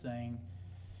saying,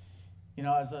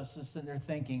 as I was just sitting there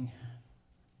thinking,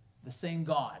 the same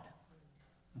God,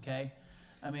 okay?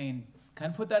 I mean, kind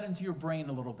of put that into your brain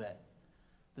a little bit.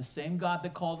 The same God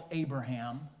that called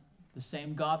Abraham, the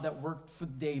same God that worked for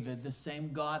David, the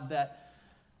same God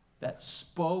that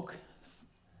spoke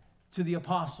to the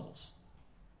apostles,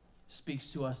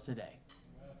 speaks to us today,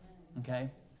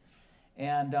 okay?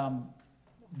 And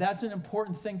that's an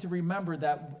important thing to remember,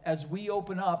 that as we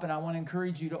open up, and I want to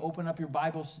encourage you to open up your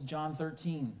Bibles to John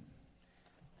 13,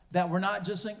 that we're not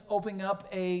just opening up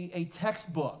a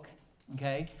textbook,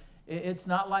 okay? It's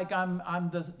not like I'm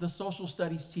the social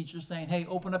studies teacher saying, hey,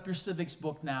 open up your civics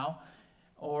book now,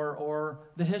 or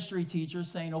the history teacher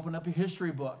saying, open up your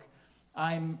history book.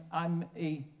 I'm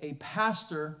a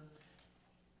pastor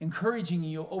encouraging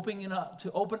you, open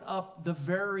up the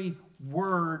very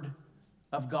Word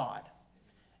of God.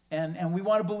 And we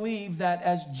want to believe that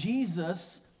as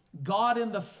Jesus, God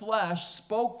in the flesh,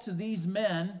 spoke to these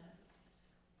men,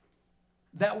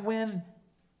 that when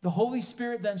the Holy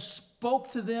Spirit then spoke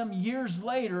to them years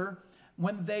later,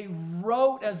 when they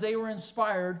wrote as they were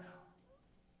inspired,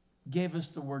 gave us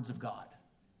the words of God.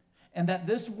 And that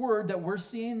this word that we're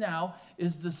seeing now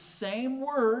is the same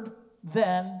word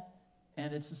then,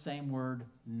 and it's the same word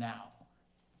now.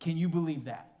 Can you believe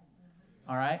that?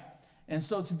 All right? And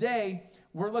so today,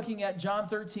 we're looking at John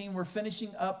 13. We're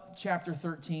finishing up chapter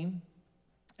 13.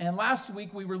 And last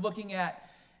week, we were looking at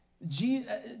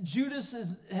Judas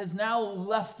has now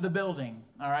left the building,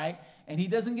 all right? And he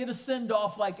doesn't get a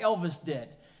send-off like Elvis did.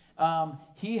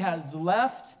 He has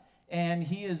left, and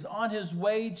he is on his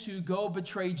way to go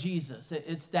betray Jesus.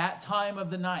 It's that time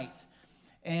of the night.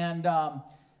 And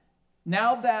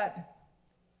now that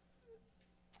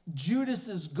Judas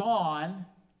is gone,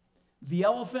 the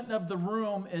elephant of the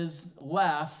room is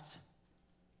left.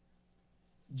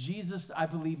 Jesus, I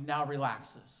believe, now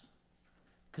relaxes,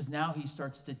 because now he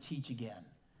starts to teach again.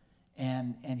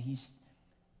 And he's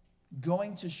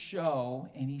going to show,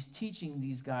 and he's teaching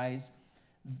these guys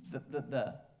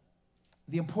the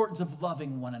importance of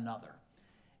loving one another.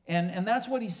 And that's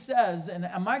what he says. And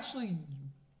I'm actually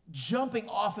jumping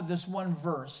off of this one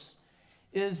verse.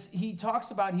 Is he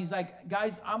talks about, he's like,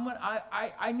 guys,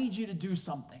 I need you to do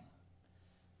something.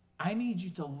 I need you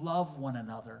to love one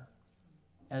another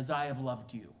as I have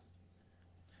loved you.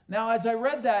 Now, as I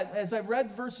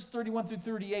read verses 31 through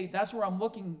 38, that's where I'm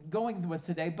going with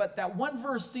today. But that one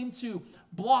verse seemed to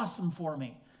blossom for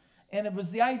me. And it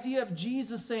was the idea of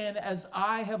Jesus saying, as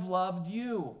I have loved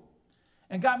you.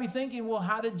 And got me thinking, well,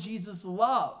 how did Jesus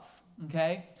love?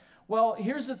 Okay? Well,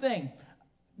 here's the thing.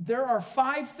 There are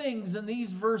 5 things in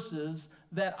these verses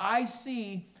that I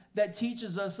see that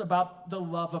teaches us about the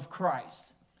love of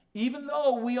Christ. Even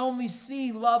though we only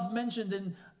see love mentioned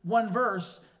in one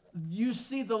verse, you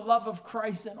see the love of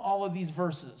Christ in all of these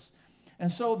verses.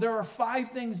 And so there are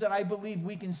 5 things that I believe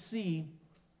we can see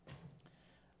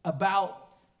about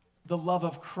the love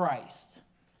of Christ.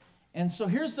 And so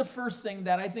here's the first thing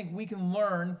that I think we can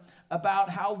learn about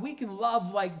how we can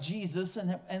love like Jesus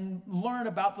and learn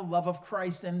about the love of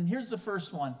Christ. And here's the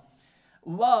first one.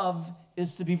 Love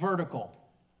is to be vertical.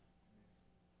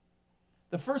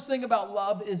 The first thing about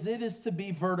love is it is to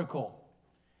be vertical.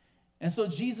 And so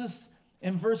Jesus,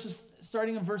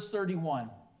 starting in verse 31,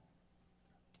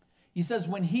 he says,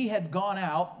 when he had gone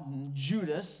out,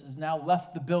 Judas has now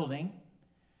left the building,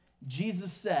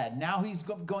 Jesus said, now he's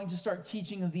going to start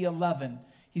teaching the 11.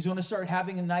 He's going to start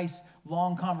having a nice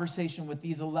long conversation with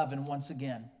these 11 once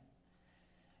again.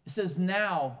 It says,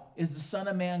 now is the Son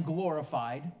of Man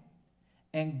glorified,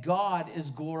 and God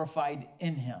is glorified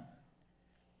in him.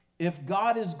 If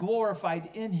God is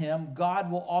glorified in him,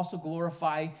 God will also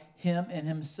glorify him in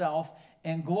himself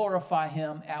and glorify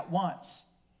him at once.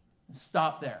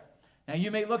 Stop there. Now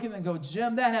you may look at it and go,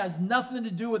 Jim, that has nothing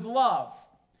to do with love.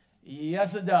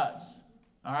 Yes, it does.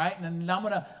 All right, and I'm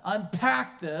going to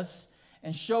unpack this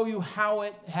and show you how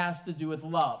it has to do with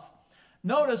love.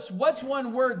 Notice, what's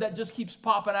one word that just keeps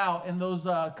popping out in those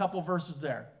couple verses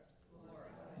there?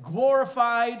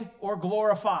 Glorified or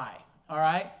glorify. All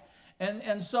right?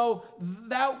 And so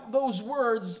those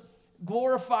words,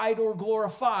 glorified or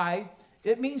glorify,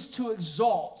 it means to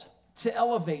exalt, to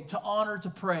elevate, to honor, to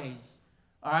praise.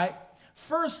 All right?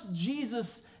 First,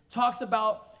 Jesus talks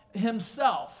about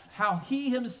himself, how he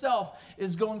himself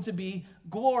is going to be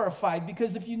glorified.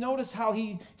 Because if you notice how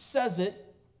he says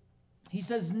it, he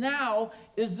says, now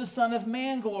is the Son of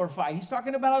Man glorified. He's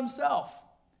talking about himself.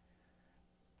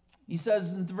 He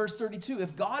says in verse 32,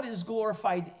 if God is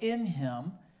glorified in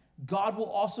him, God will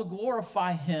also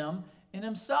glorify him in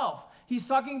himself. He's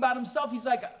talking about himself.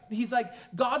 He's like,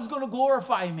 God's going to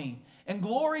glorify me. and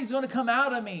glory is going to come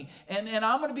out of me, and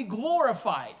I'm going to be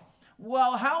glorified.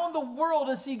 Well, how in the world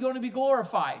is he going to be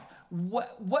glorified?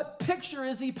 What picture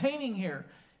is he painting here?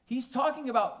 He's talking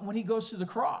about when he goes to the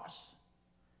cross.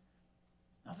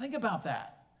 Now think about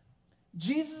that.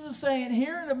 Jesus is saying,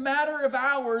 here in a matter of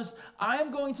hours, I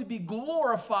am going to be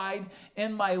glorified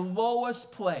in my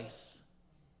lowest place.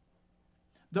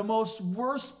 The most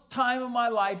worst time of my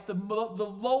life, the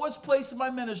lowest place of my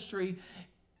ministry,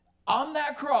 on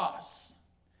that cross,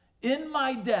 in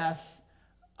my death,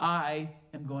 I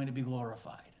am going to be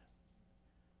glorified.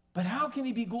 But how can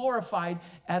he be glorified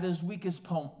at his weakest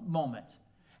moment?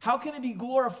 How can he be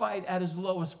glorified at his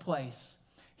lowest place?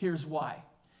 Here's why.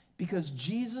 Because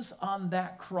Jesus on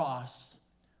that cross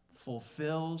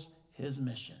fulfills his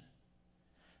mission.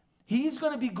 He's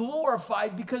going to be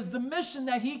glorified because the mission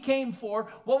that he came for,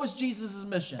 what was Jesus'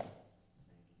 mission?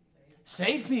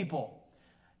 Save people.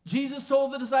 Jesus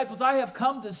told the disciples, I have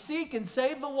come to seek and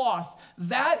save the lost.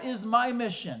 That is my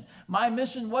mission. My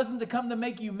mission wasn't to come to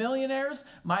make you millionaires.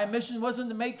 My mission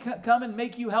wasn't to come and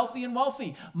make you healthy and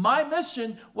wealthy. My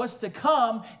mission was to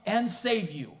come and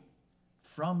save you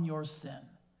from your sin.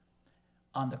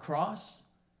 On the cross,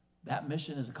 that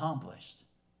mission is accomplished.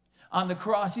 On the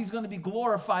cross, he's going to be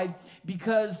glorified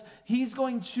because he's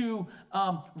going to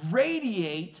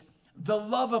radiate the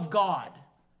love of God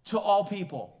to all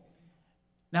people.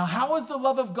 Now, how is the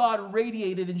love of God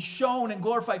radiated and shown and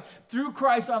glorified? Through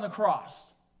Christ on the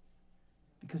cross.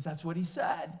 Because that's what he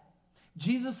said.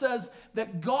 Jesus says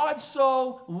that God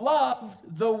so loved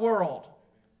the world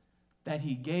that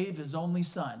he gave his only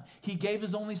son. He gave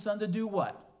his only son to do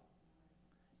what?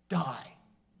 Die.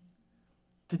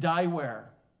 To die where?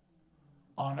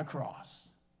 On a cross.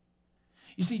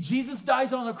 You see, Jesus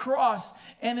dies on a cross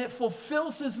and it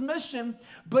fulfills his mission,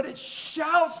 but it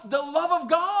shouts the love of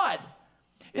God.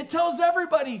 It tells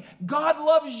everybody, God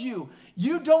loves you.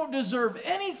 You don't deserve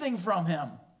anything from him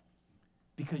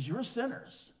because you're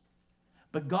sinners.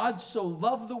 But God so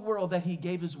loved the world that he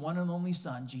gave his one and only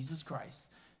son, Jesus Christ,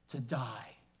 to die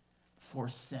for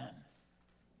sin.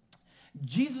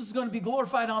 Jesus is going to be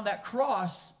glorified on that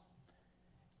cross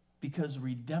because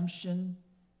redemption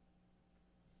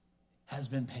has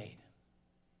been paid.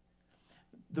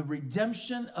 The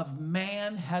redemption of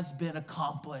man has been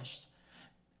accomplished.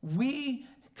 We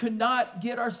could not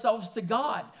get ourselves to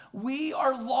God. We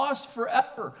are lost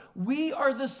forever. We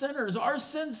are the sinners. Our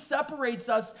sin separates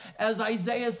us, as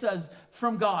Isaiah says,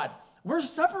 from God. We're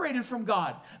separated from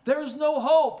God. There's no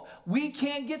hope. We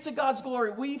can't get to God's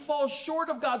glory. We fall short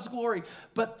of God's glory.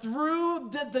 But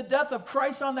through the death of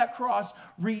Christ on that cross,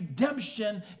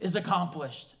 redemption is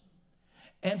accomplished.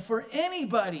 And for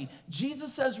anybody,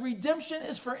 Jesus says redemption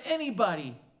is for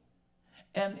anybody.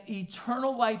 And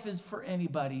eternal life is for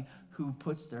anybody who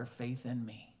puts their faith in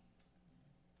me.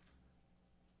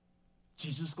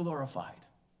 Jesus glorified.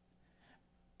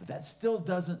 But that still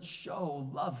doesn't show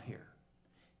love here.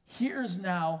 Here's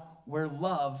now where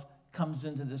love comes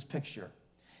into this picture.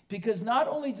 Because not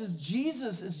only is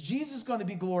Jesus going to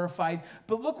be glorified,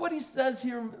 but look what he says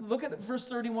here. Look at verse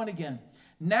 31 again.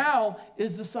 Now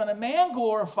is the Son of Man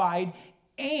glorified,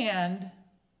 and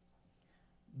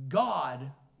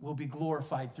God will be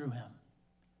glorified through him.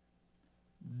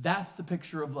 That's the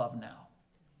picture of love now.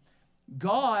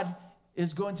 God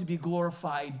is going to be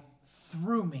glorified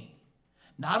through me.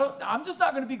 I'm just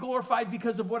not going to be glorified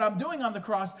because of what I'm doing on the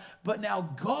cross, but now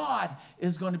God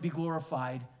is going to be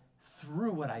glorified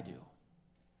through what I do.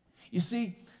 You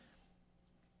see,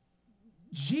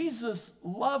 Jesus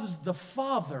loves the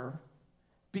Father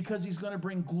because he's going to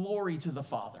bring glory to the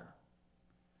Father.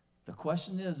 The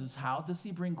question is how does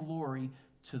he bring glory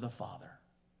to the Father?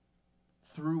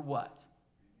 Through what?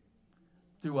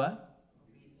 Through what?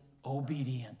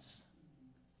 Obedience.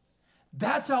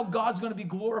 That's how God's going to be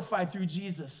glorified through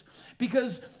Jesus.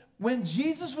 Because when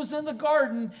Jesus was in the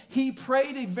garden, he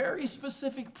prayed a very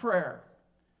specific prayer.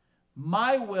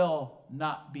 My will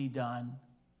not be done,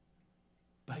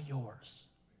 but yours.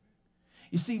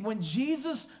 You see, when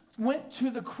Jesus went to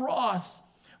the cross,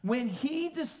 when he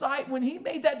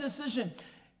made that decision,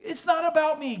 it's not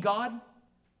about me, God.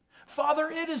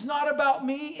 Father, it is not about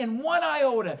me in one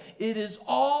iota. It is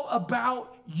all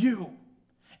about you.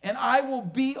 And I will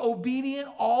be obedient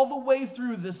all the way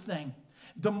through this thing.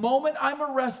 The moment I'm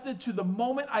arrested to the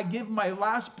moment I give my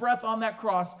last breath on that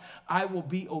cross, I will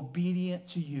be obedient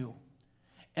to you.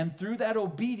 And through that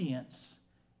obedience,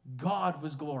 God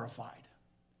was glorified.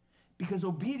 Because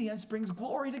obedience brings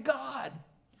glory to God.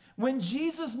 When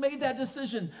Jesus made that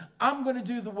decision, I'm going to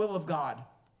do the will of God.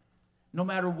 No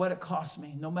matter what it costs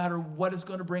me, no matter what it's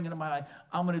going to bring into my life,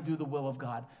 I'm going to do the will of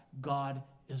God. God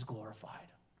is glorified.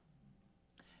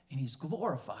 And he's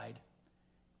glorified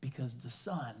because the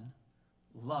Son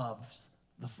loves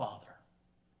the Father.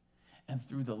 And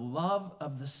through the love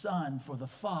of the Son for the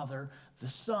Father, the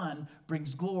Son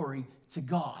brings glory to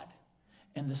God.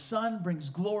 And the Son brings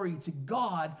glory to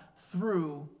God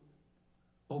through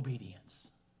obedience.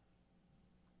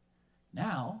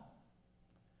 Now,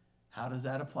 how does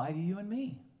that apply to you and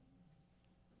me?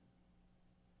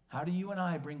 How do you and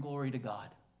I bring glory to God?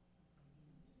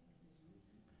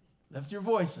 Lift your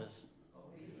voices.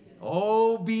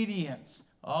 Obedience.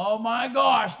 Oh my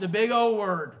gosh, the big O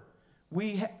word.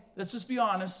 Let's just be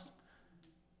honest.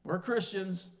 We're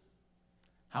Christians.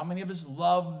 How many of us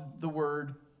love the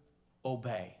word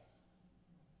obey?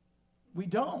 We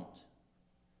don't.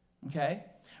 Okay?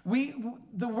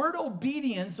 The word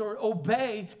obedience or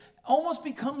obey almost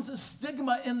becomes a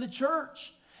stigma in the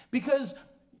church because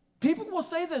people will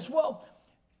say this, well,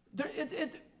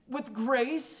 with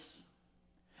grace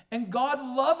and God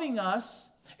loving us,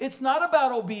 it's not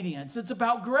about obedience, it's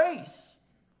about grace.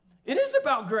 It is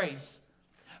about grace.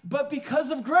 But because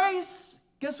of grace,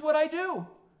 guess what I do?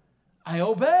 I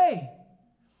obey.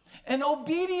 And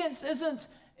obedience isn't,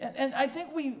 and I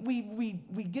think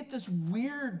we get this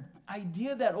weird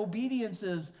idea that obedience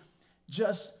is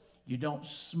just you don't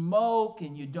smoke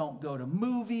and you don't go to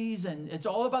movies, and it's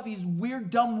all about these weird,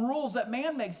 dumb rules that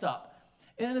man makes up.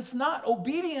 And it's not.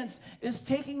 Obedience is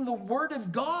taking the word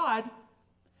of God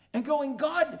and going,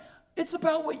 God, it's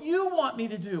about what you want me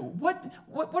to do. What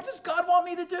does God want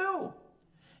me to do?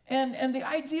 And the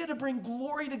idea to bring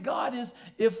glory to God is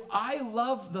if I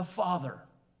love the Father,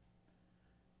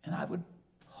 and I would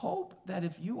hope that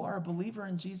if you are a believer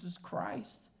in Jesus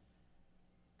Christ,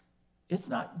 it's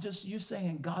not just you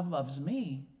saying God loves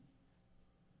me,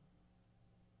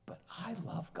 but I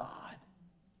love God.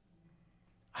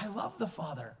 I love the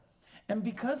Father. And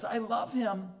because I love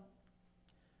him,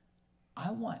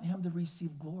 I want him to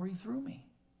receive glory through me.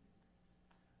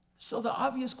 So the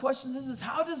obvious question is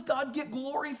how does God get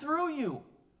glory through you?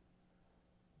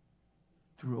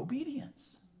 Through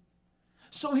obedience.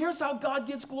 So here's how God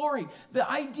gets glory. The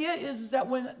idea is that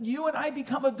when you and I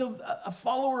become a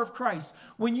follower of Christ,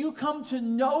 when you come to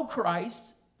know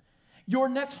Christ, your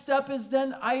next step is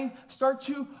then I start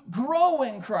to grow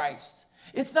in Christ.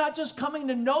 It's not just coming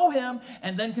to know him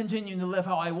and then continuing to live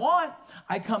how I want.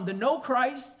 I come to know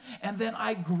Christ and then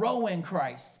I grow in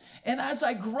Christ. And as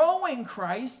I grow in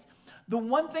Christ, the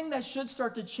one thing that should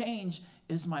start to change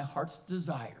is my heart's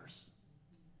desires.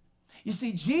 You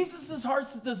see, Jesus'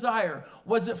 heart's desire,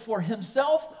 was it for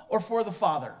himself or for the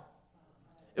Father?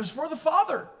 It was for the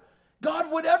Father. God,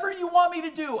 whatever you want me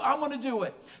to do, I'm going to do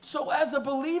it. So as a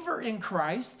believer in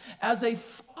Christ, as a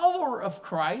follower of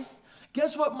Christ,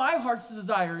 guess what my heart's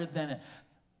desire then is?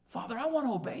 Father, I want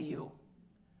to obey you.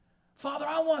 Father,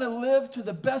 I want to live to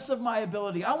the best of my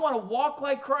ability. I want to walk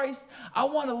like Christ. I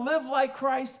want to live like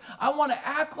Christ. I want to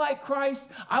act like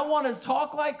Christ. I want to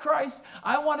talk like Christ.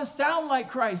 I want to sound like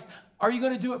Christ. Are you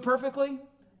going to do it perfectly?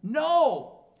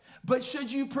 No. But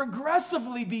should you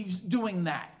progressively be doing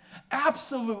that?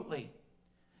 Absolutely.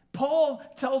 Paul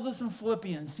tells us in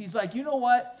Philippians, he's like, you know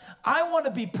what? I want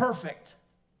to be perfect,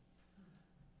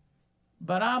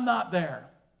 but I'm not there.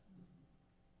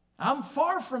 I'm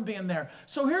far from being there.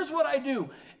 So here's what I do.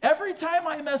 Every time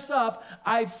I mess up,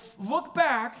 I look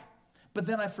back, but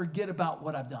then I forget about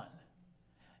what I've done.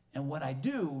 And what I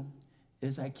do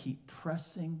is I keep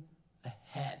pressing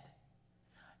ahead.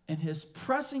 And his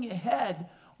pressing ahead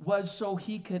was so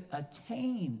he could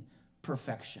attain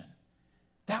perfection.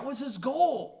 That was his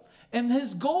goal. And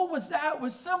his goal was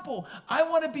simple. I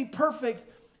want to be perfect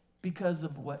because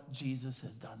of what Jesus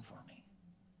has done for me.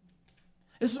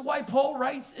 This is why Paul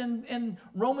writes in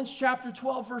Romans chapter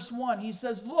 12, verse 1, he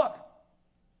says, look,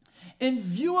 in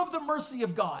view of the mercy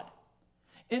of God,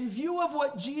 in view of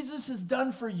what Jesus has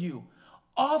done for you,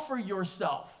 offer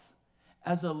yourself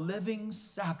as a living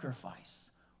sacrifice,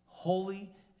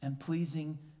 holy and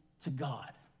pleasing to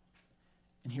God.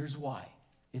 And here's why.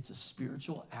 It's a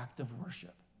spiritual act of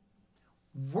worship.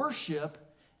 Worship,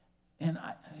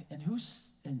 I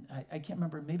can't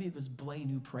remember, maybe it was Blaine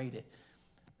who prayed it.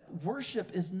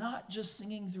 Worship is not just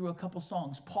singing through a couple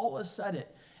songs. Paul has said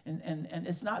it. And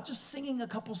it's not just singing a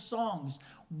couple songs.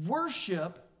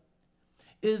 Worship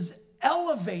is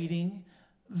elevating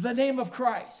the name of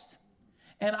Christ.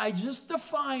 And I just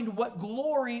defined what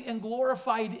glory and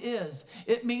glorified is.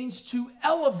 It means to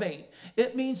elevate.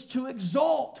 It means to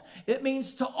exalt. It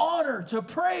means to honor, to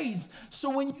praise.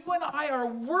 So when you and I are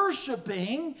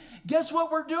worshiping, guess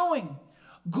what we're doing?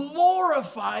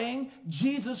 Glorifying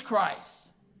Jesus Christ.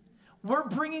 We're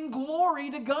bringing glory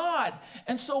to God.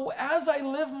 And so as I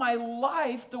live my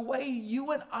life the way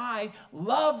you and I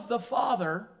love the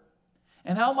Father,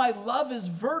 and how my love is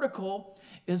vertical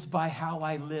is by how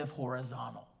I live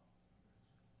horizontal.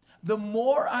 The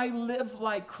more I live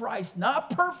like Christ, not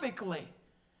perfectly,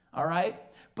 all right?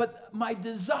 But my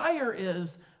desire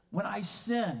is when I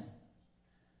sin,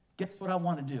 guess what I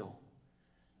want to do?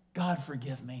 God,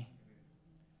 forgive me.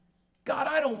 God,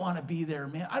 I don't want to be there,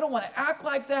 man. I don't want to act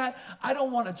like that. I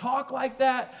don't want to talk like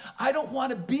that. I don't want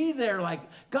to be there like,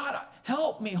 God,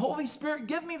 help me. Holy Spirit,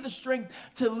 give me the strength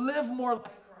to live more like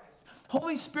Christ.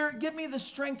 Holy Spirit, give me the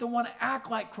strength to want to act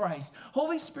like Christ.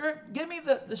 Holy Spirit, give me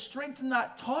the strength to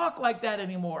not talk like that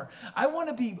anymore. I want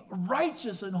to be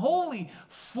righteous and holy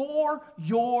for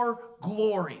your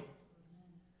glory.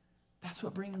 That's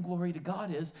what bringing glory to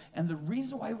God is. And the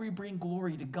reason why we bring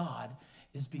glory to God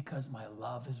is because my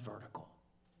love is vertical.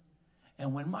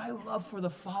 And when my love for the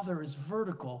Father is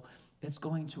vertical, it's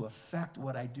going to affect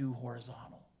what I do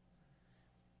horizontal.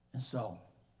 And so,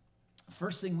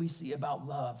 first thing we see about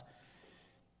love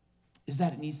is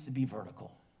that it needs to be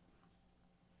vertical.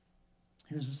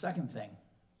 Here's the second thing.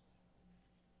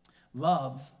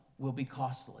 Love will be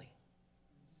costly.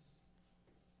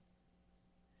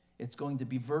 It's going to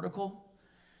be vertical,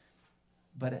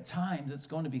 but at times it's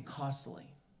going to be costly.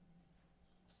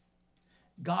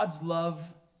 God's love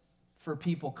for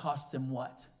people cost him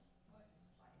what?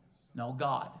 No,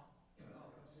 God.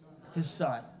 His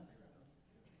son.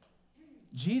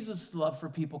 Jesus' love for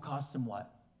people cost him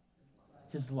what?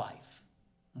 His life.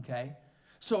 Okay?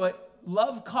 So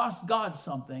love cost God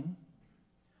something.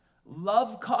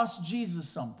 Love cost Jesus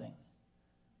something.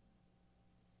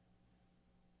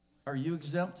 Are you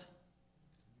exempt?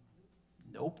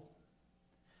 Nope.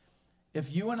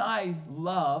 If you and I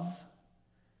love,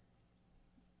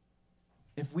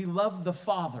 if we love the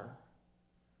Father,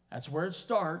 that's where it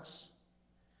starts,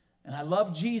 and I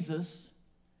love Jesus,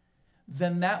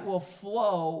 then that will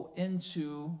flow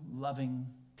into loving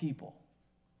people.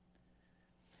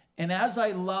 And as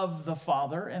I love the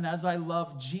Father and as I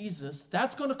love Jesus,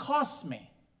 that's going to cost me,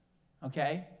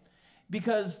 okay?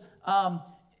 Because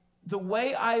the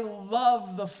way I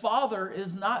love the Father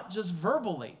is not just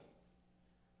verbally,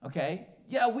 okay?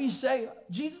 Yeah, we say,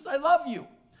 Jesus, I love you.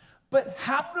 But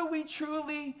how do we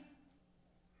truly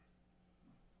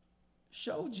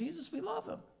show Jesus we love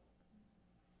him?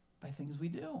 By things we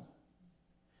do.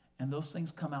 And those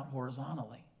things come out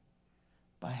horizontally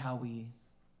by how we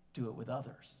do it with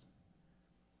others.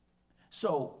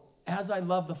 So, as I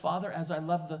love the Father, as I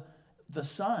love the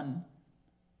Son,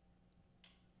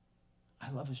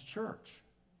 I love his church.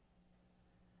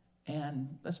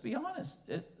 And let's be honest,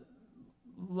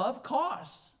 love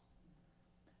costs.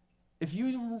 If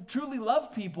you truly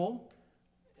love people,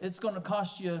 it's going to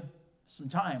cost you some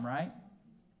time, right?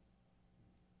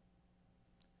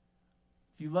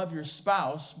 If you love your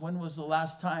spouse, when was the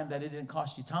last time that it didn't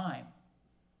cost you time?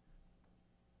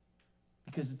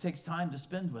 Because it takes time to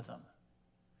spend with them.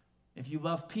 If you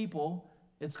love people,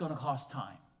 it's going to cost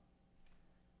time.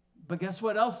 But guess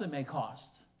what else it may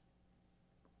cost?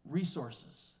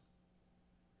 Resources.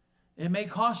 It may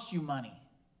cost you money.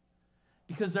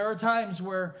 Because there are times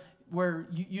where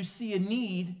you see a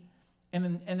need,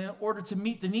 and in order to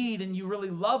meet the need and you really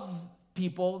love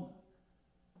people,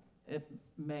 it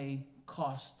may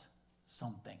cost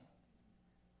something.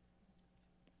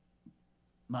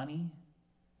 Money,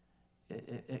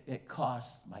 it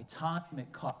costs my time,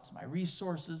 it costs my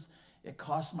resources, it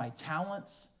costs my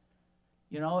talents.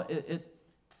 You know,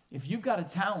 if you've got a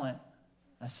talent,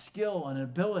 a skill, an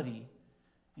ability,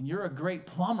 and you're a great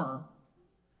plumber,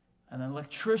 an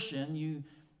electrician, you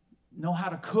know how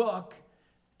to cook,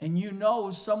 and you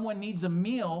know someone needs a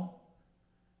meal,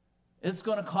 it's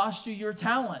going to cost you your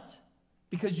talent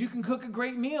because you can cook a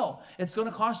great meal. It's going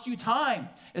to cost you time.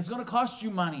 It's going to cost you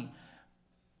money.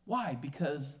 Why?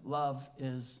 Because love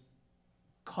is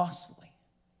costly.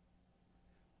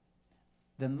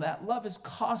 Then that love is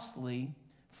costly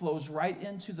flows right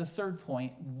into the third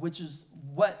point, which is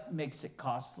what makes it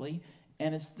costly,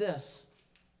 and it's this.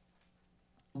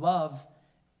 Love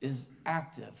is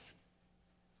active.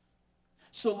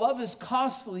 So love is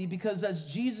costly because, as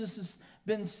Jesus has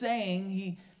been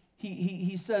saying,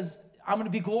 he says, I'm going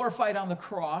to be glorified on the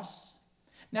cross.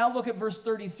 Now look at verse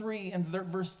 33 and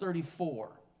verse 34.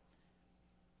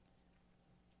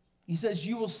 He says,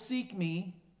 you will seek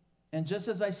me, and just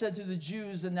as I said to the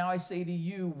Jews, and now I say to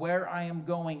you, where I am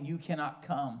going, you cannot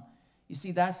come. You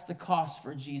see, that's the cost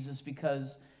for Jesus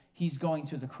because he's going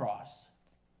to the cross.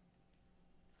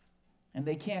 And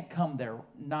they can't come there,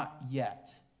 not yet.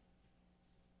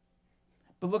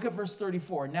 But look at verse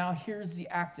 34. Now here's the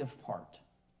active part.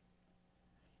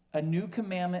 A new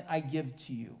commandment I give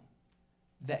to you,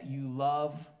 that you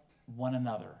love one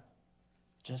another.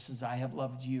 Just as I have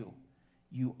loved you,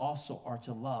 you also are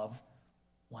to love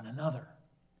one another.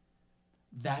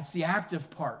 That's the active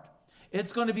part.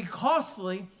 It's going to be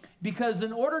costly because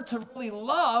in order to really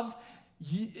love,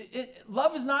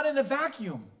 love is not in a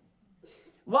vacuum.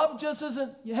 Love just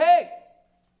isn't, hey,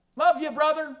 love you,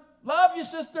 brother. Love you,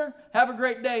 sister. Have a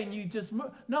great day. And you just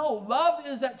move. No, love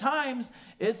is at times,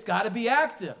 it's got to be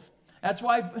active. That's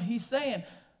why he's saying,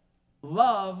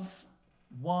 love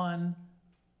one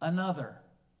another.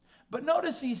 But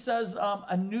notice he says,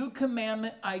 a new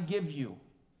commandment I give you.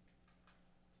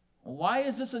 Why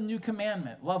is this a new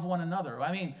commandment? Love one another.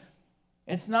 I mean,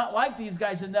 it's not like these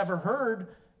guys had never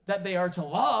heard that they are to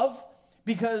love.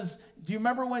 Because do you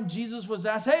remember when Jesus was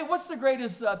asked, hey, what's the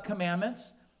greatest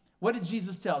commandments? What did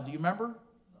Jesus tell? Do you remember?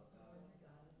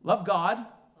 Love God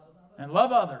and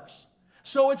love others.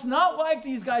 So it's not like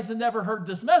these guys had never heard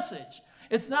this message.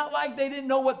 It's not like they didn't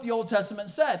know what the Old Testament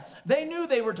said. They knew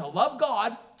they were to love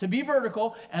God, to be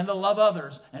vertical, and to love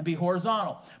others and be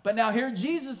horizontal. But now here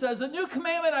Jesus says, a new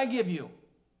commandment I give you.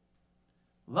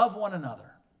 Love one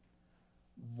another.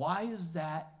 Why is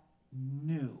that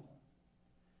new?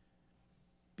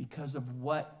 Because of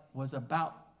what was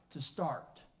about to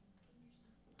start.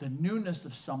 The newness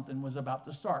of something was about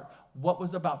to start. What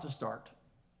was about to start?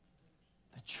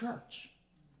 The church.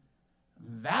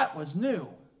 That was new.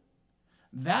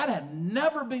 That had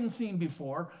never been seen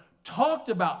before, talked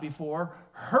about before,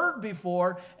 heard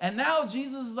before, and now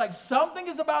Jesus is like, something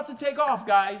is about to take off,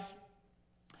 guys.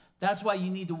 That's why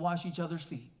you need to wash each other's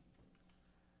feet.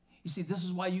 You see, this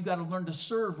is why you got to learn to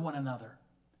serve one another.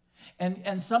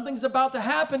 And something's about to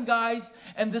happen, guys,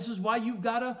 and this is why you've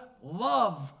got to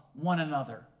love one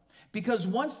another. Because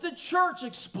once the church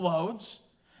explodes,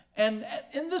 and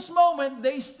in this moment,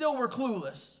 they still were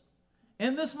clueless.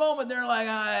 In this moment, they're like,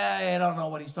 I don't know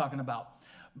what he's talking about.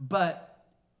 But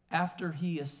after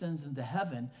he ascends into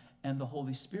heaven and the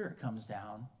Holy Spirit comes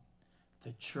down,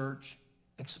 the church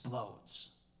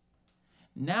explodes.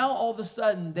 Now, all of a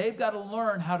sudden, they've got to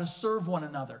learn how to serve one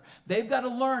another. They've got to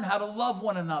learn how to love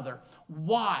one another.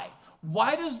 Why?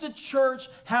 Why does the church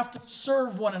have to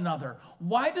serve one another?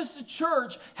 Why does the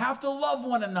church have to love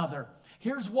one another?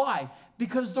 Here's why.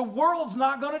 Because the world's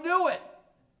not going to do it.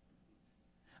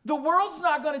 The world's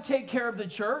not going to take care of the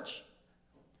church.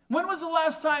 When was the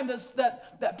last time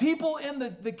that people in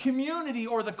the community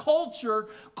or the culture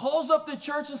calls up the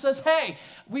church and says, hey,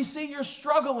 we see you're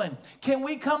struggling. Can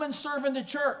we come and serve in the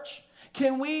church?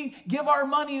 Can we give our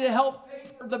money to help pay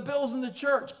for the bills in the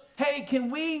church? Hey, can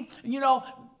we,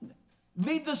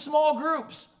 lead the small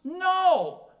groups?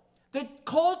 No. The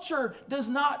culture does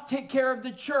not take care of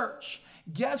the church.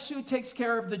 Guess who takes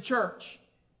care of the church?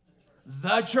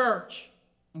 The church.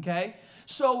 Okay?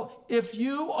 So if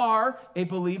you are a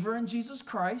believer in Jesus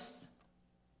Christ,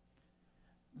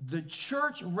 the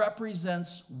church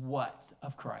represents what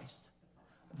of Christ?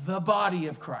 The body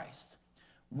of Christ.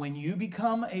 When you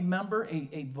become a member,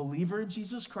 a believer in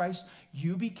Jesus Christ,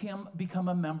 you become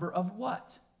a member of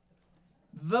what?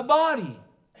 The body.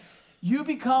 You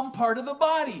become part of the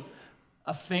body.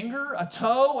 A finger, a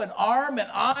toe, an arm, an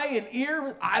eye, an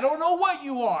ear. I don't know what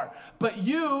you are, but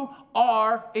you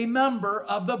are a member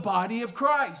of the body of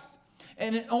Christ.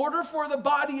 And in order for the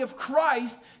body of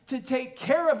Christ to take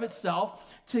care of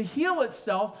itself, to heal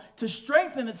itself, to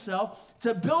strengthen itself,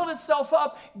 to build itself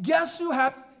up, guess who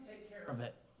has to take care of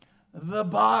it? The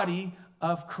body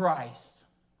of Christ.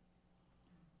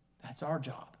 That's our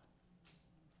job.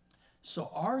 So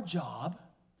our job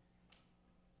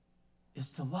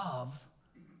is to love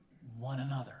one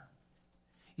another.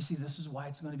 You see, this is why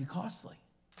it's going to be costly.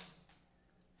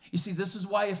 You see, this is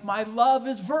why if my love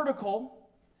is vertical,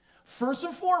 first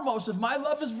and foremost, if my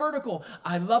love is vertical,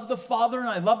 I love the Father and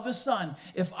I love the Son.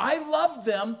 If I love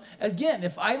them, again,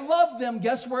 if I love them,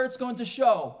 guess where it's going to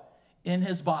show? In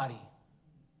his body.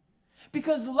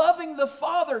 Because loving the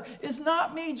Father is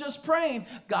not me just praying,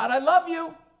 God, I love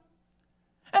you.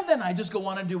 And then I just go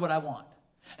on and do what I want.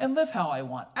 And live how I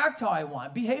want, act how I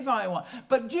want, behave how I want.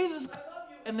 But Jesus, I love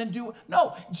you. And then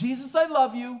no, Jesus, I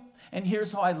love you. And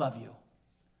here's how I love you.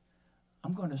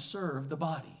 I'm going to serve the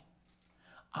body.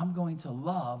 I'm going to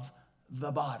love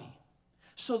the body.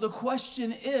 So the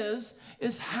question is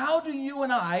how do you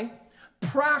and I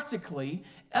practically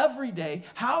every day,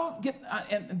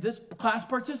 and this class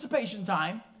participation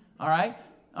time, all right?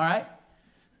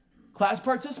 Class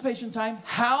participation time,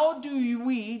 how do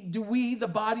we, the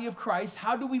body of Christ,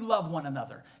 how do we love one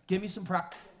another? Give me some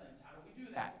practical things. How do we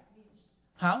do that?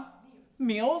 Huh?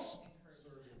 Meals.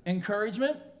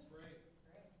 Encouragement.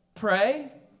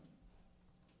 Pray.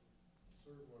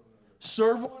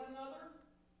 Serve one another.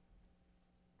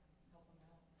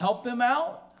 Help them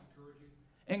out.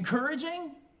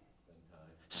 Encouraging.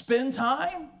 Spend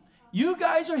time. You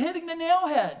guys are hitting the nail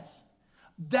heads.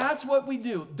 That's what we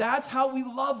do. That's how we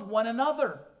love one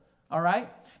another. All right?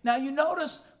 Now you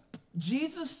notice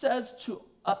Jesus says to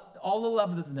all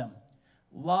 11 of them,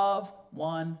 love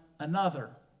one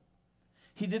another.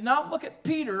 He did not look at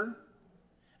Peter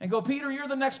and go, Peter, you're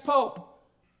the next pope.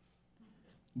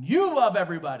 You love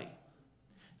everybody.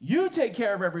 You take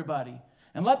care of everybody.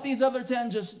 And let these other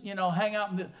 10 just, hang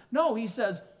out. No, he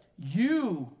says,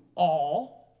 you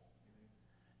all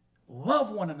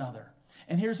love one another.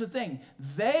 And here's the thing.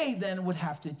 They then would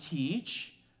have to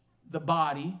teach the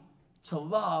body to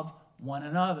love one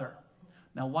another.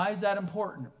 Now, why is that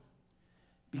important?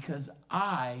 Because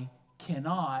I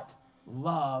cannot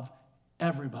love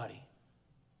everybody.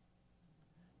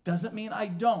 Doesn't mean I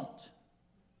don't,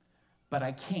 but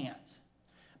I can't.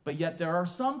 But yet there are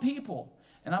some people,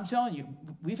 and I'm telling you,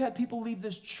 we've had people leave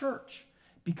this church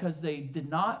because they did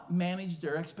not manage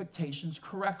their expectations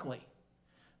correctly.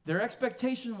 Their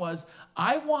expectation was,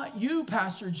 I want you,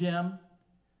 Pastor Jim,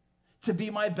 to be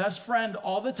my best friend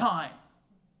all the time.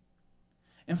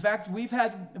 In fact, we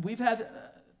had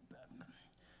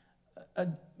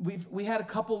a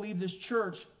couple leave this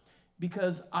church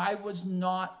because I was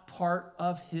not part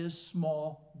of his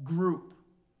small group.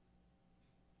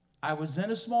 I was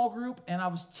in a small group and I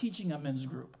was teaching a men's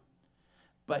group.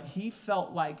 But he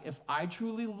felt like if I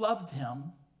truly loved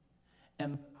him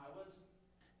and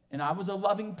I was a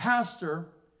loving pastor,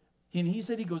 and he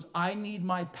said, I need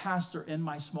my pastor in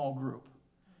my small group.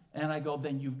 And I go,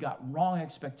 then you've got wrong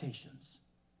expectations.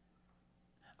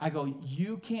 I go,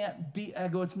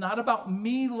 it's not about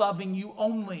me loving you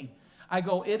only. I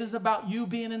go, it is about you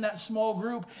being in that small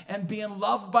group and being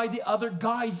loved by the other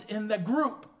guys in the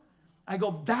group. I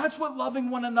go, that's what loving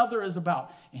one another is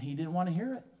about. And he didn't want to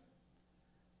hear it.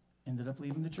 Ended up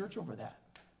leaving the church over that.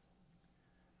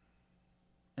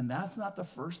 And that's not the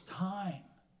first time.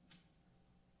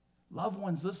 Loved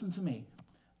ones, listen to me.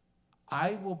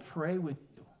 I will pray with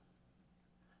you.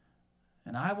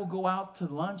 And I will go out to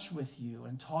lunch with you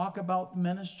and talk about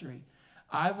ministry.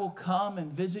 I will come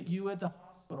and visit you at the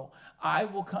hospital. I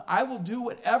will do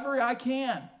whatever I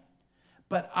can.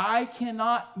 But I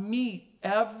cannot meet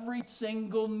every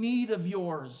single need of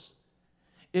yours.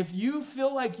 If you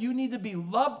feel like you need to be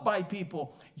loved by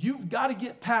people, you've got to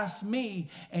get past me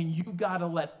and you've got to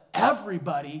let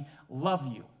everybody love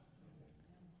you.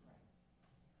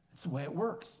 That's the way it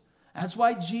works. That's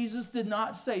why Jesus did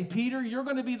not say, Peter, you're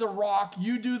going to be the rock,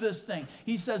 you do this thing.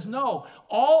 He says, no,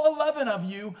 all 11 of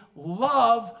you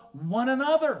love one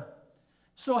another.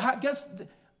 So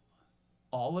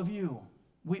all of you,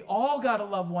 we all got to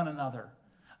love one another.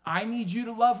 I need you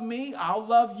to love me, I'll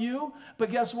love you.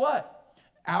 But guess what?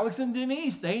 Alex and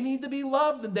Denise, they need to be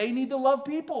loved and they need to love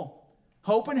people.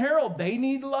 Hope and Harold, they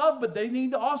need love, but they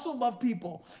need to also love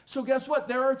people. So guess what?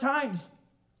 There are times,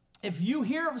 if you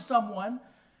hear of someone,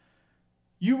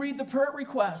 you read the prayer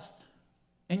request,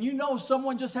 and you know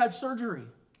someone just had surgery.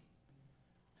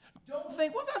 Don't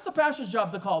think, well, that's the pastor's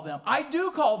job to call them. I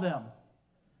do call them.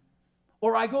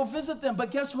 Or I go visit them. But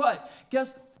guess what?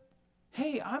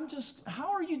 Hey,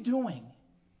 how are you doing?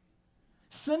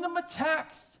 Send them a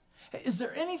text. Is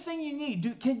there anything you need?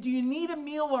 Do you need a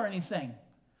meal or anything?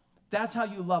 That's how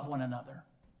you love one another.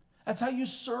 That's how you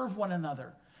serve one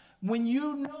another. When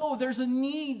you know there's a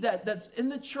need that's in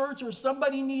the church or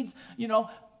somebody needs,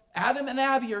 Adam and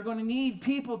Abby are going to need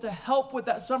people to help with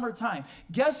that summertime.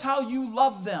 Guess how you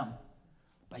love them?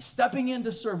 By stepping in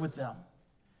to serve with them.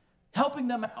 Helping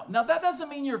them out. Now, that doesn't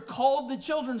mean you're called to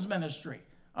children's ministry,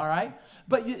 all right?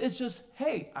 But it's just,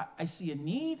 hey, I see a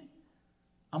need.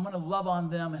 I'm going to love on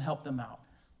them and help them out.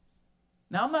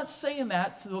 Now, I'm not saying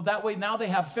that so that way now they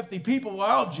have 50 people.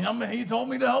 Wow, Jim, he told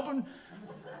me to help him.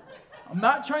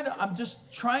 I'm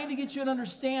just trying to get you to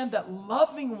understand that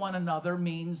loving one another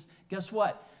means, guess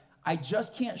what? I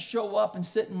just can't show up and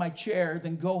sit in my chair,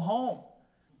 then go home.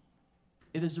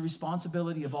 It is the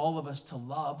responsibility of all of us to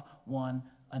love one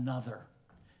another.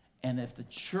 And if the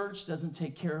church doesn't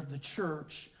take care of the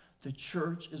church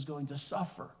is going to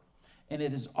suffer. And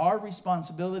it is our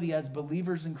responsibility as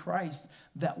believers in Christ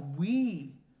that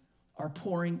we are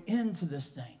pouring into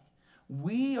this thing.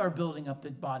 We are building up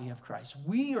the body of Christ.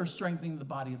 We are strengthening the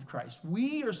body of Christ.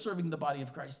 We are serving the body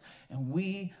of Christ. And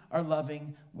we are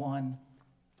loving one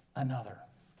another.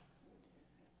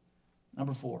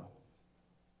 Number 4.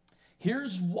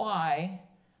 Here's why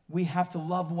we have to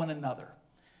love one another.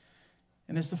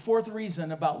 And it's the fourth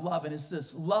reason about love, and it's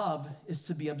this: love is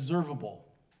to be observable.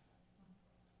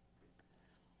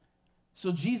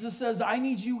 So Jesus says, I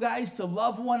need you guys to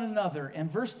love one another.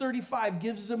 And verse 35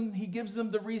 gives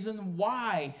them the reason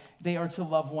why they are to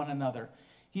love one another.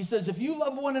 He says, if you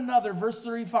love one another, verse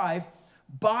 35,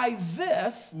 by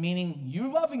this, meaning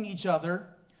you loving each other,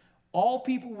 all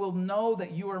people will know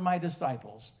that you are my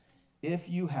disciples, if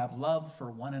you have love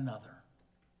for one another.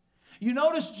 You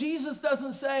notice Jesus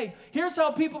doesn't say, here's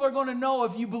how people are going to know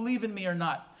if you believe in me or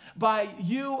not. By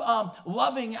you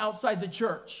loving outside the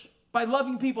church. By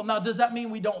loving people. Now, does that mean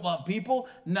we don't love people?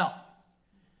 No.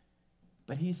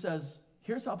 But he says,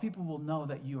 here's how people will know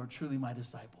that you are truly my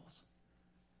disciples.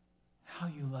 How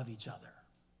you love each other.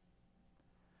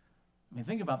 I mean,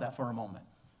 think about that for a moment.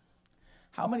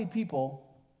 How many people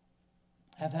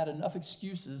have had enough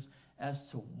excuses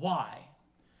as to why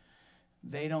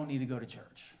they don't need to go to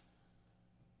church?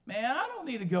 Man, I don't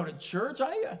need to go to church.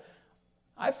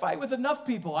 I fight with enough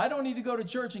people. I don't need to go to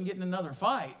church and get in another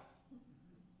fight.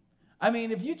 I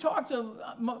mean, if you talk to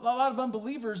a lot of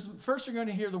unbelievers, first you're going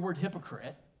to hear the word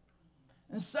hypocrite.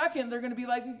 And second, they're going to be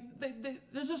like,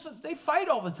 they fight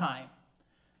all the time.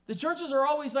 The churches are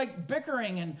always like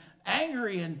bickering and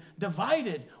angry and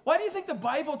divided. Why do you think the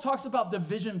Bible talks about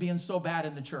division being so bad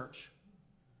in the church?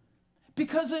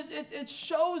 Because it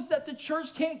shows that the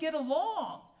church can't get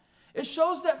along. It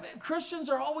shows that Christians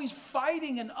are always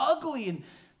fighting and ugly.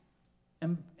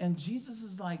 And Jesus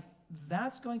is like,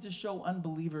 that's going to show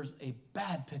unbelievers a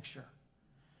bad picture.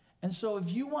 And so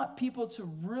if you want people to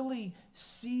really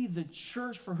see the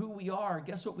church for who we are,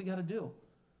 guess what we got to do?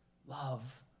 Love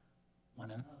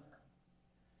one another.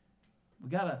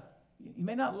 You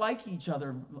may not like each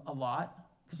other a lot,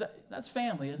 because that's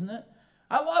family, isn't it?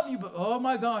 I love you, but oh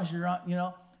my gosh, you're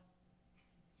on,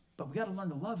 but we got to learn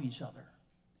to love each other.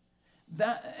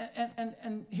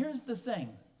 And here's the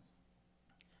thing.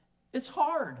 It's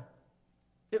hard.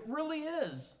 It really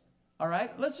is. All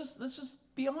right? Let's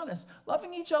just be honest.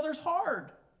 Loving each other is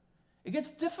hard. It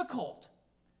gets difficult.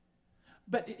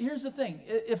 But here's the thing.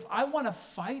 If I want to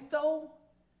fight, though,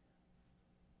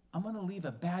 I'm going to leave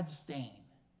a bad stain.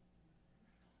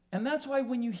 And that's why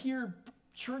when you hear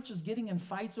churches getting in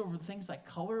fights over things like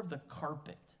color of the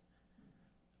carpet,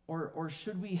 or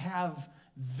should we have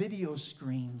video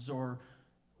screens, or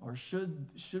should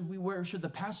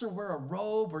the pastor wear a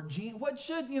robe or jeans? What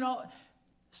should,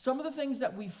 some of the things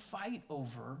that we fight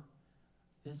over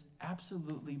is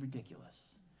absolutely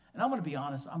ridiculous. And I'm going to be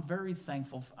honest, I'm very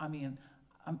thankful.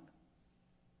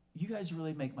 You guys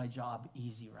really make my job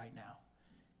easy right now,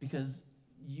 because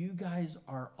you guys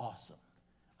are awesome.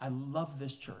 I love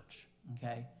this church,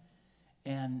 okay?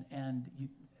 And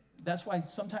that's why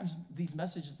sometimes these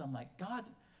messages, I'm like, God,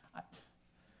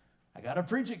 I got to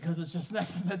preach it because it's just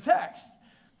next to the text.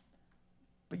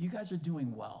 But you guys are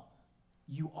doing well.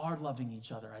 You are loving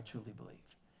each other, I truly believe.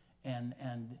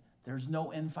 And there's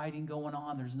no infighting going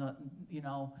on. There's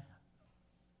no,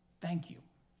 thank you.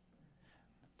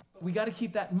 We got to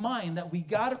keep that in mind, that we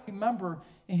got to remember.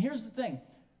 And here's the thing.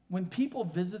 When people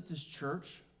visit this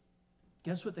church,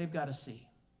 guess what they've got to see?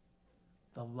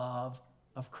 The love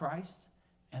of Christ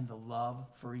and the love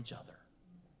for each other.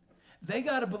 They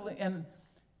got to believe. And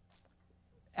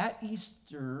at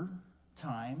Easter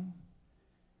time,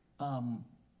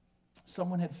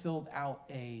 someone had filled out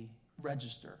a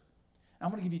register. I'm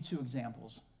going to give you two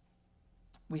examples.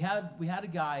 We had a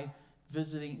guy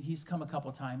visiting. He's come a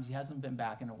couple times. He hasn't been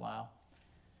back in a while.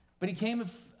 But he came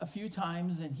a few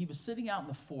times, and he was sitting out in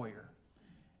the foyer.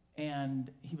 And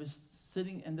he was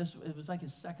sitting, and it was like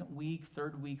his second week,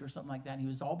 third week or something like that. And he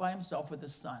was all by himself with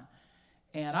his son.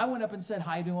 And I went up and said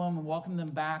hi to him and welcomed them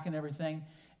back and everything.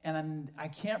 And I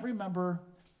can't remember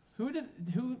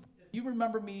who you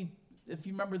remember me. If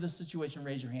you remember this situation,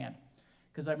 raise your hand.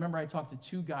 Because I remember I talked to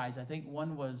two guys. I think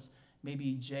one was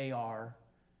maybe JR.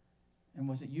 And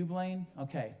was it you, Blaine?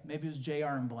 Okay, maybe it was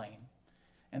JR and Blaine.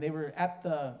 And they were at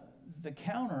the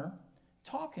counter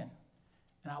talking.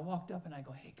 And I walked up and I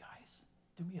go, hey, guys,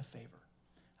 do me a favor.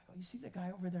 I go, you see that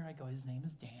guy over there? I go, his name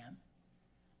is Dan.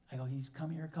 I go, he's come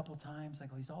here a couple times. I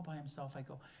go, he's all by himself. I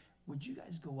go, would you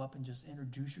guys go up and just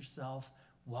introduce yourself,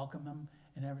 welcome him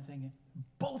and everything? And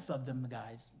both of them,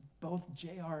 guys, both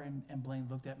JR and Blaine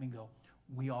looked at me and go,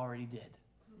 we already did.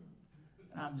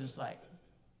 And I'm just like,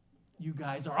 you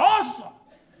guys are awesome.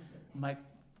 I'm like,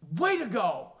 way to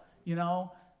go,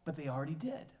 but they already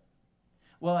did.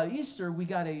 Well, at Easter, we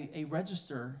got a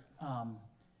register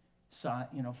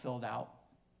filled out.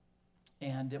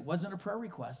 And it wasn't a prayer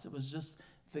request. It was just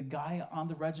the guy on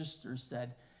the register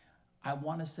said, I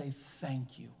want to say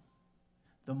thank you.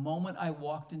 The moment I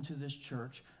walked into this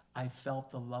church, I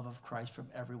felt the love of Christ from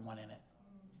everyone in it.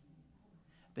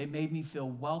 They made me feel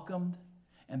welcomed.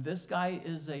 And this guy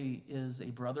is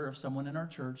a brother of someone in our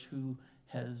church who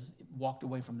has walked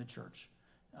away from the church,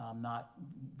 not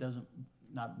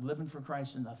living for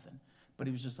Christ or nothing. But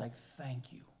he was just like,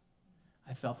 thank you.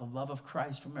 I felt the love of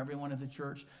Christ from everyone at the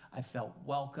church. I felt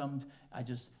welcomed.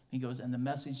 He goes, and the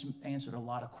message answered a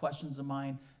lot of questions of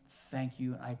mine. Thank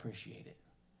you, and I appreciate it.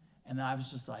 And I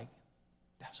was just like,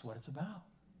 that's what it's about.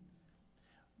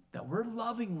 That we're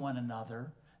loving one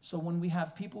another. So when we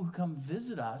have people who come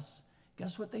visit us,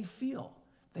 guess what they feel?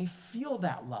 They feel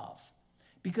that love.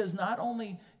 Because not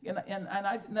only, and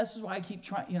this is why I keep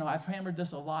trying, I've hammered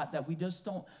this a lot, that we just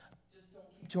don't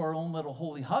keep to our own little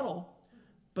holy huddle,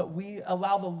 but we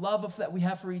allow the love that we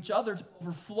have for each other to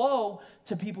overflow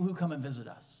to people who come and visit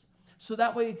us. So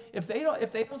that way, if they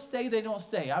don't stay, they don't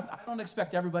stay. I don't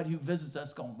expect everybody who visits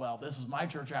us going, well, this is my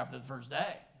church after the first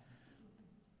day.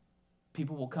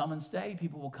 People will come and stay.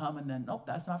 People will come and then, nope,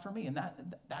 that's not for me. And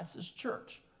that's this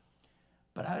church.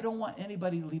 But I don't want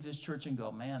anybody to leave this church and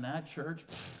go, man, that church,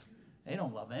 they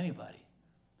don't love anybody.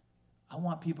 I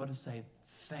want people to say,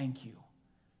 thank you.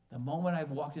 The moment I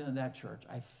walked into that church,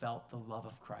 I felt the love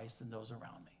of Christ and those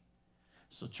around me.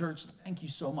 So church, thank you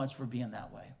so much for being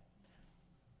that way.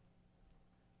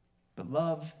 But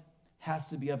love has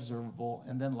to be observable.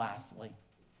 And then lastly,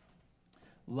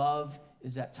 love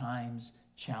is at times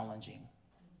challenging.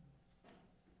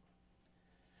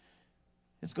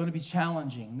 It's going to be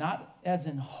challenging, not as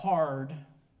in hard,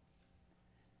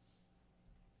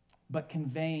 but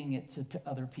conveying it to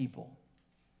other people.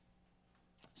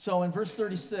 So in verse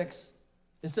 36,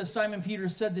 it says, Simon Peter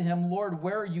said to him, Lord,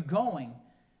 where are you going?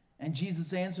 And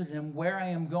Jesus answered him, where I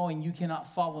am going, you cannot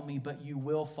follow me, but you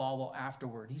will follow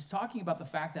afterward. He's talking about the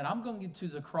fact that I'm going to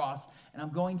the cross and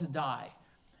I'm going to die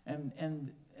and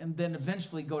then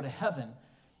eventually go to heaven.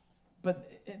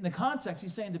 But in the context,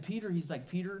 he's saying to Peter, he's like,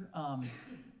 Peter,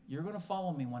 you're going to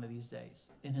follow me one of these days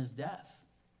in his death.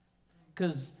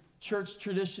 Because church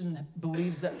tradition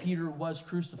believes that Peter was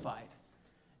crucified.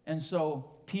 And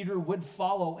so Peter would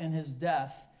follow in his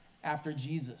death after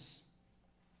Jesus.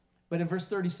 But in verse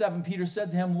 37, Peter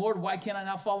said to him, Lord, why can't I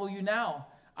not follow you now?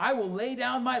 I will lay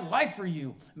down my life for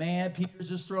you. Man, Peter's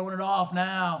just throwing it off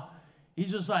now.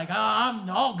 He's just like,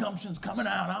 all gumption's coming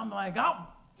out. I'm like,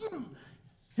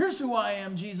 here's who I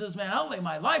am, Jesus, man. I'll lay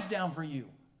my life down for you.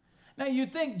 Now,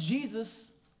 you'd think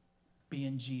Jesus,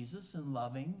 being Jesus and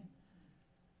loving,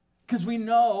 because we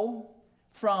know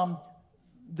from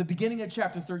the beginning of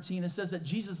chapter 13, it says that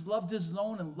Jesus loved his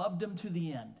own and loved him to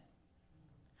the end.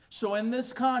 So in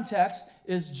this context,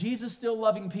 is Jesus still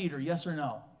loving Peter? Yes or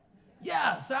no?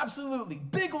 Yes, absolutely.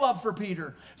 Big love for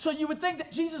Peter. So you would think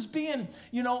that Jesus being,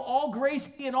 all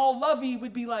gracey and all lovey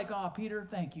would be like, oh, Peter,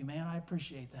 thank you, man. I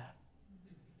appreciate that.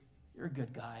 You're a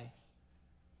good guy.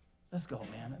 Let's go,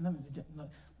 man. And then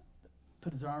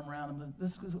put his arm around him.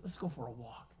 Let's go for a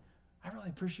walk. I really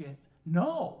appreciate it.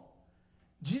 No.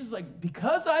 Jesus is like,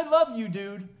 because I love you,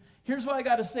 dude, here's what I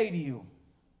got to say to you.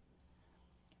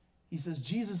 He says,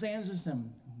 Jesus answers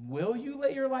him, will you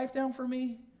lay your life down for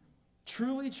me?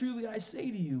 Truly, truly, I say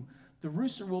to you, the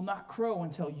rooster will not crow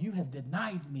until you have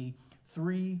denied me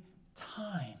 3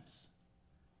 times.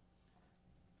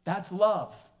 That's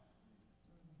love.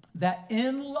 That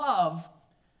in love,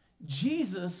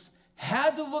 Jesus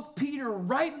had to look Peter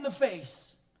right in the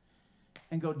face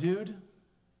and go, dude,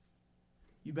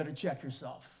 you better check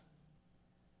yourself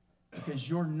because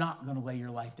you're not going to lay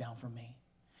your life down for me.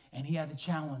 And he had to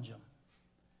challenge him.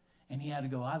 And he had to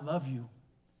go, I love you,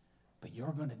 but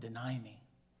you're going to deny me.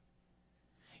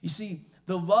 You see,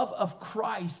 the love of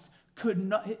Christ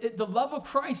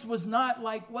was not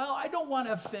like, well, I don't want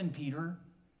to offend Peter.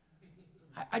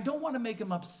 I don't want to make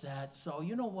him upset. So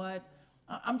you know what?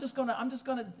 I'm just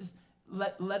gonna just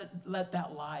let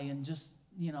that lie and just,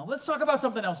 let's talk about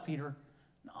something else, Peter.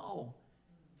 No.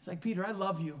 It's like, Peter, I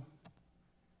love you,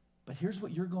 but here's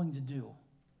what you're going to do.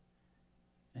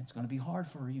 And it's going to be hard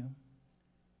for you.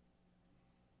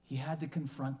 He had to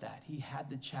confront that. He had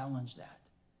to challenge that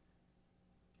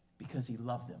because he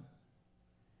loved him.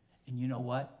 And you know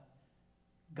what?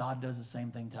 God does the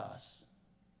same thing to us.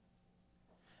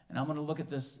 And I'm going to look at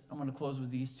this. I'm going to close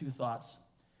with these 2 thoughts.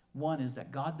 One is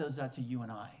that God does that to you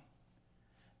and I.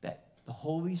 That the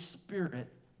Holy Spirit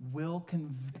will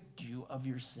convict you of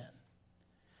your sin.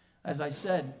 As I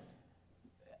said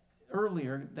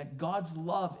earlier, that God's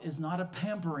love is not a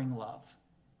pampering love.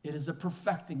 It is a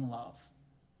perfecting love.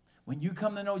 When you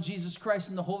come to know Jesus Christ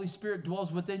and the Holy Spirit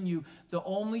dwells within you, the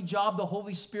only job the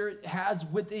Holy Spirit has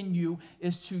within you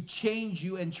is to change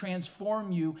you and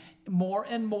transform you more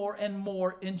and more and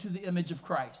more into the image of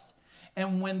Christ.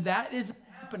 And when that isn't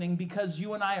happening, because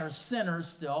you and I are sinners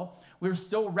still, we're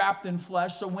still wrapped in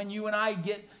flesh. So when you and I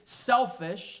get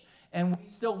selfish and we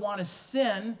still want to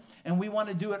sin and we want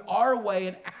to do it our way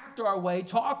and act our way,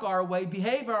 talk our way,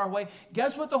 behave our way,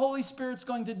 guess what the Holy Spirit's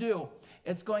going to do?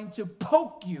 It's going to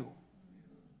poke you.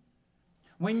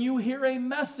 When you hear a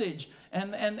message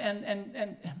and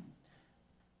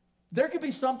there could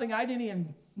be something I didn't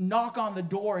even knock on the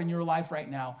door in your life right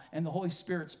now, and the Holy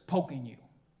Spirit's poking you.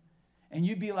 And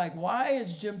you'd be like, why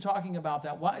is Jim talking about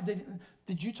that? Why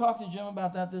did you talk to Jim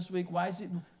about that this week? Why is it?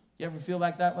 You ever feel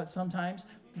like that sometimes?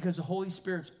 Because the Holy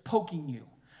Spirit's poking you.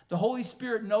 The Holy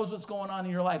Spirit knows what's going on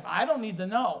in your life. I don't need to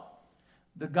know.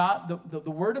 The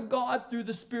Word of God through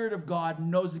the Spirit of God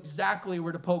knows exactly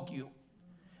where to poke you.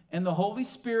 And the Holy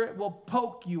Spirit will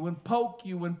poke you and poke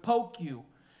you and poke you.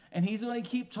 And he's going to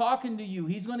keep talking to you.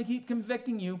 He's going to keep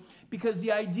convicting you, because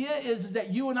the idea is that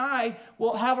you and I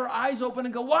will have our eyes open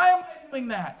and go, why am I doing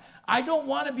that? I don't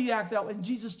want to be acted out. And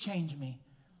Jesus, change me.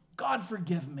 God,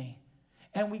 forgive me.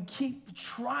 And we keep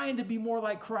trying to be more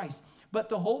like Christ. But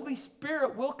the Holy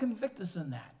Spirit will convict us in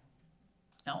that.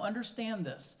 Now understand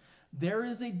this. There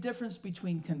is a difference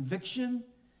between conviction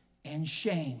and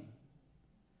shame.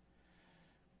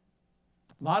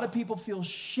 A lot of people feel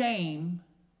shame,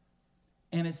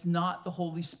 and it's not the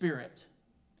Holy Spirit.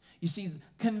 You see,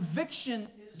 conviction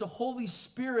is the Holy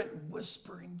Spirit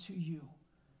whispering to you,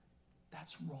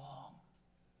 that's wrong.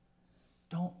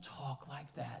 Don't talk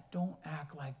like that. Don't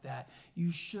act like that.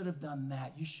 You should have done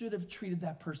that. You should have treated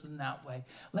that person that way.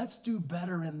 Let's do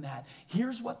better in that.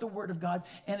 Here's what the Word of God,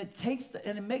 and it takes,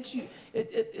 and it makes you,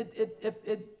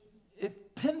 it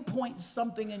pinpoints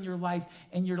something in your life,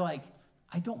 and you're like,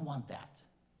 I don't want that.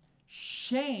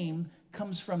 Shame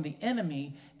comes from the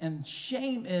enemy, and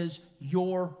shame is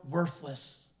you're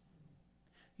worthless.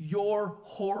 You're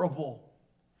horrible.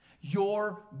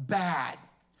 You're bad.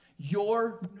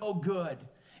 You're no good.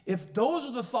 If those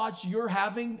are the thoughts you're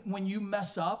having when you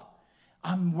mess up,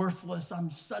 I'm worthless. I'm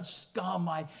such scum.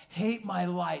 I hate my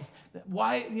life.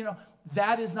 Why,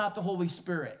 that is not the Holy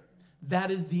Spirit. That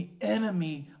is the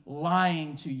enemy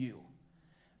lying to you.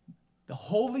 The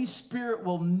Holy Spirit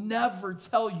will never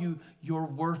tell you you're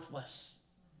worthless.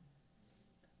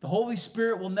 The Holy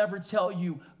Spirit will never tell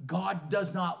you God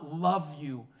does not love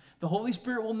you. The Holy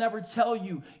Spirit will never tell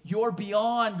you you're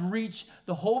beyond reach.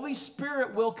 The Holy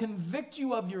Spirit will convict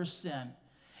you of your sin.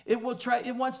 It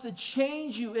wants to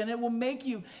change you, and it will make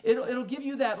you, it'll give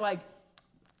you that like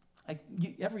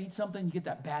you ever eat something, you get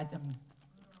that bad,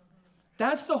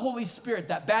 that's the Holy Spirit,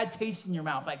 that bad taste in your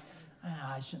mouth. Like,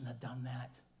 I shouldn't have done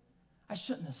that. I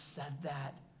shouldn't have said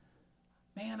that.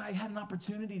 Man, I had an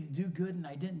opportunity to do good and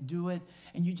I didn't do it.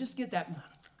 And you just get that.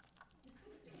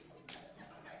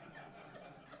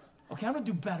 Okay, I'm going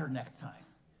to do better next time.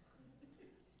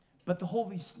 But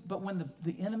when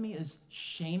the enemy is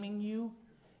shaming you,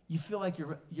 you feel like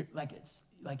you're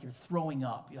throwing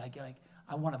up. You're like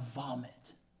I want to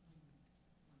vomit.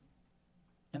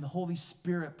 And the Holy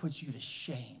Spirit puts you to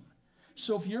shame.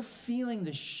 So if you're feeling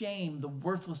the shame, the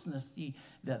worthlessness, the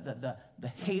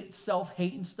hate,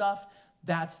 self-hate and stuff,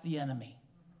 that's the enemy.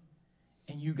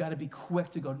 And you got to be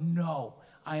quick to go, no,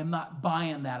 I am not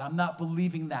buying that. I'm not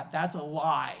believing that. That's a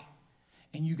lie.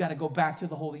 And you got to go back to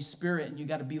the Holy Spirit, and you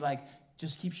got to be like,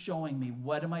 just keep showing me.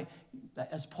 What am I,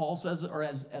 as Paul says, or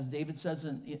as David says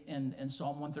in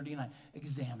Psalm 139,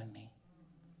 examine me.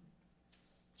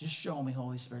 Just show me,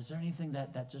 Holy Spirit. Is there anything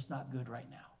that's just not good right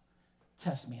now?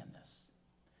 Test me in this.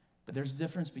 But there's a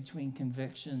difference between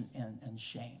conviction and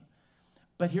shame.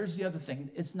 But here's the other thing.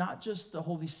 It's not just the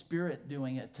Holy Spirit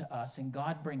doing it to us and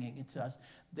God bringing it to us.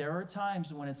 There are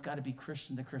times when it's got to be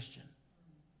Christian to Christian.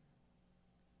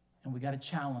 And we got to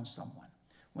challenge someone.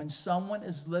 When someone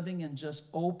is living in just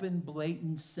open,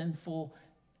 blatant, sinful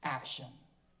action.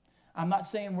 I'm not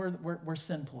saying we're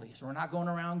sin police. We're not going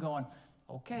around going,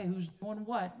 okay, who's doing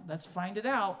what? Let's find it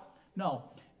out. No.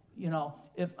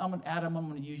 If Adam, I'm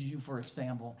going to use you for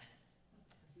example.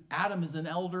 Adam is an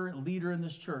elder, leader in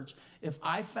this church. If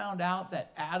I found out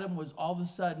that Adam was all of a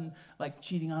sudden like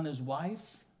cheating on his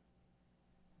wife,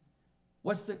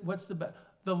 what's the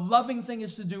loving thing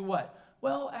is to do what?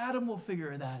 Well, Adam will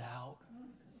figure that out.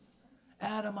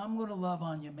 Adam, I'm going to love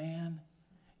on you, man.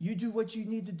 You do what you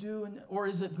need to do, or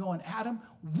is it going, Adam,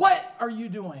 what are you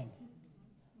doing?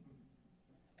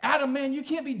 Adam, man, you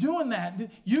can't be doing that.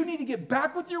 You need to get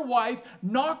back with your wife,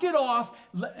 knock it off,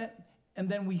 and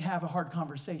then we have a hard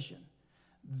conversation.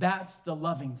 That's the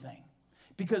loving thing.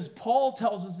 Because Paul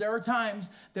tells us there are times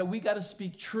that we got to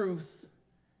speak truth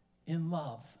in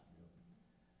love.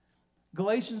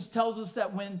 Galatians tells us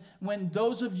that when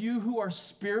those of you who are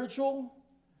spiritual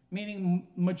meaning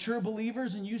mature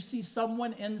believers, and you see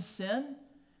someone in sin,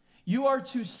 you are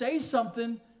to say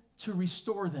something to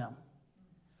restore them.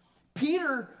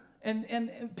 Peter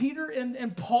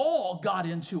and Paul got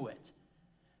into it.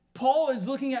 Paul is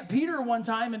looking at Peter one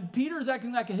time, and Peter's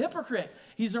acting like a hypocrite.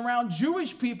 He's around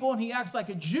Jewish people, and he acts like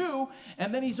a Jew.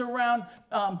 And then he's around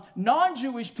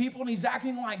non-Jewish people, and he's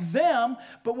acting like them.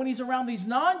 But when he's around these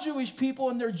non-Jewish people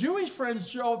and their Jewish friends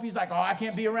show up, he's like, oh, I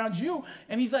can't be around you.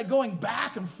 And he's like going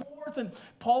back and forth. And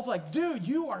Paul's like, dude,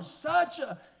 you are such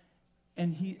a...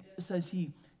 And he says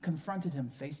he confronted him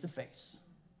face to face.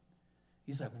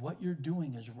 He's like, what you're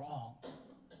doing is wrong.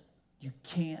 You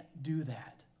can't do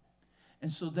that.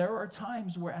 And so there are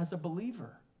times where, as a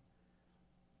believer,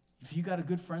 if you got a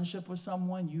good friendship with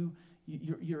someone, you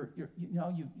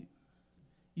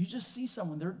just see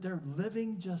someone, they're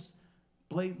living just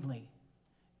blatantly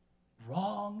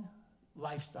wrong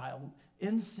lifestyle,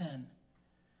 in sin.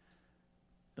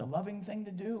 The loving thing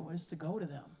to do is to go to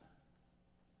them,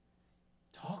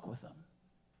 talk with them.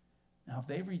 Now, if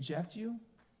they reject you,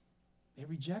 they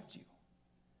reject you.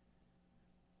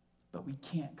 But we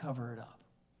can't cover it up.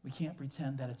 We can't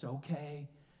pretend that it's okay.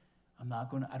 I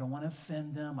don't want to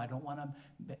offend them. I don't want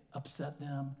to upset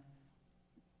them.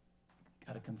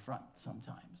 Got to confront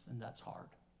sometimes, and that's hard.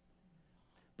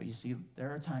 But you see,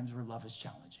 there are times where love is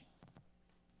challenging.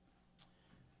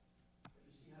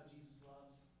 You see how Jesus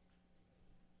loves?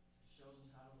 He shows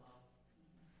us how to love.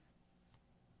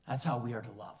 That's how we are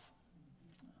to love.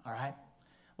 All right?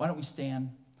 Why don't we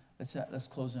stand? Let's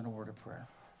close in a word of prayer.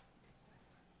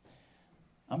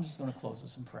 I'm just going to close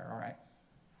this in prayer, all right?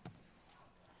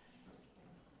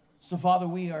 So, Father,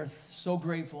 we are so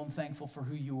grateful and thankful for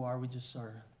who you are. We just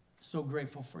are so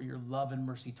grateful for your love and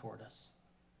mercy toward us.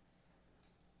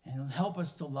 And help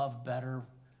us to love better.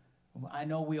 I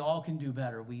know we all can do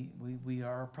better. We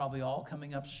are probably all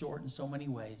coming up short in so many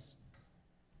ways.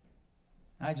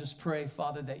 I just pray,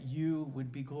 Father, that you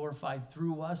would be glorified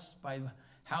through us by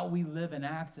how we live and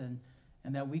act, and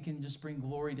that we can just bring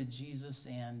glory to Jesus.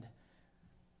 And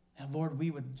Lord, we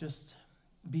would just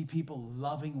be people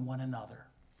loving one another.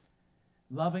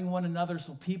 Loving one another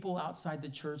so people outside the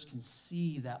church can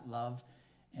see that love.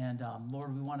 And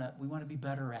Lord, we want to be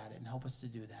better at it, and help us to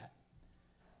do that.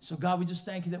 So God, we just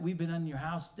thank you that we've been in your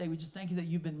house today. We just thank you that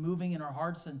you've been moving in our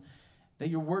hearts, and that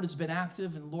your word has been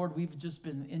active. And Lord, we've just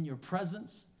been in your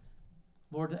presence.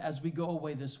 Lord, as we go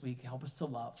away this week, help us to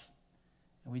love.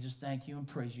 And we just thank you and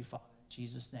praise you, Father. In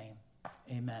Jesus' name,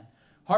 amen.